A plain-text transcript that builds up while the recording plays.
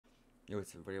Yo,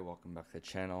 what's up everybody, welcome back to the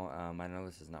channel. I know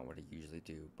this is not what I usually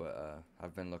do, but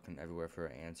I've been looking everywhere for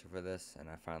an answer for this, and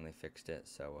I finally fixed it,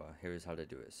 so here's how to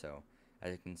do it. So,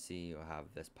 as you can see, you'll have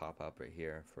this pop-up right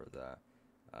here for the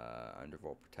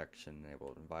undervolt protection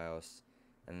enabled in BIOS,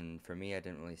 and for me, I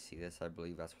didn't really see this. I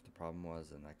believe that's what the problem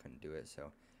was, and I couldn't do it.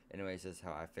 So, anyways, this is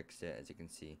how I fixed it. As you can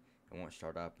see, it won't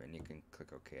start up, and you can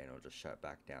click OK, and it'll just shut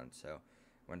back down. So,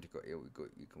 when to go, you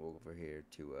can go over here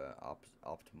to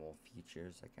optimal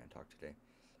features. I can't talk today.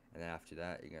 And then after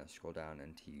that, you're gonna scroll down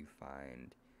until you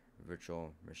find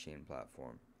virtual machine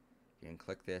platform. You can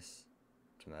click this,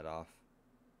 turn that off,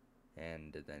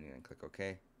 and then you're gonna click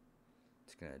OK.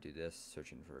 It's gonna do this,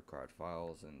 searching for required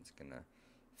files, and it's gonna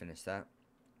finish that.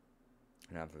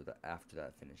 And after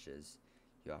that finishes,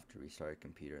 you have to restart your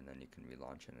computer, and then you can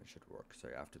relaunch it and it should work. So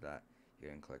after that, you're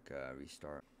gonna click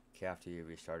restart. Okay, after you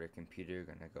restart your computer, you're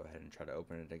gonna go ahead and try to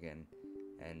open it again,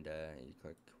 and you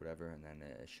click whatever, and then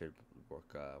it should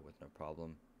work with no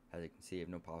problem. As you can see, you have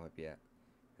no pop-up yet,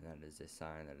 and that is a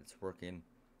sign that it's working.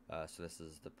 So this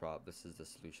is the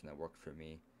solution that worked for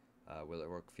me. Will it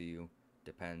work for you?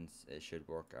 Depends. It should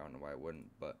work. I don't know why it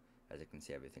wouldn't, but as you can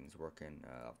see, everything's working.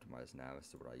 Optimized nav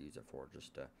is what I use it for,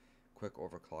 just to quick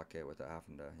overclock it without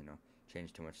having to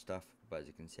change too much stuff. But as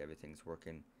you can see, everything's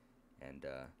working, and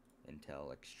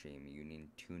Intel Extreme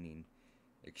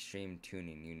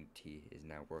Tuning Unity is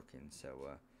now working.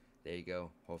 So there you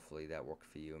go. Hopefully that worked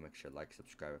for you. Make sure to like,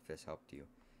 subscribe if this helped you,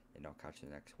 and I'll catch you in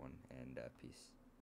the next one. And peace.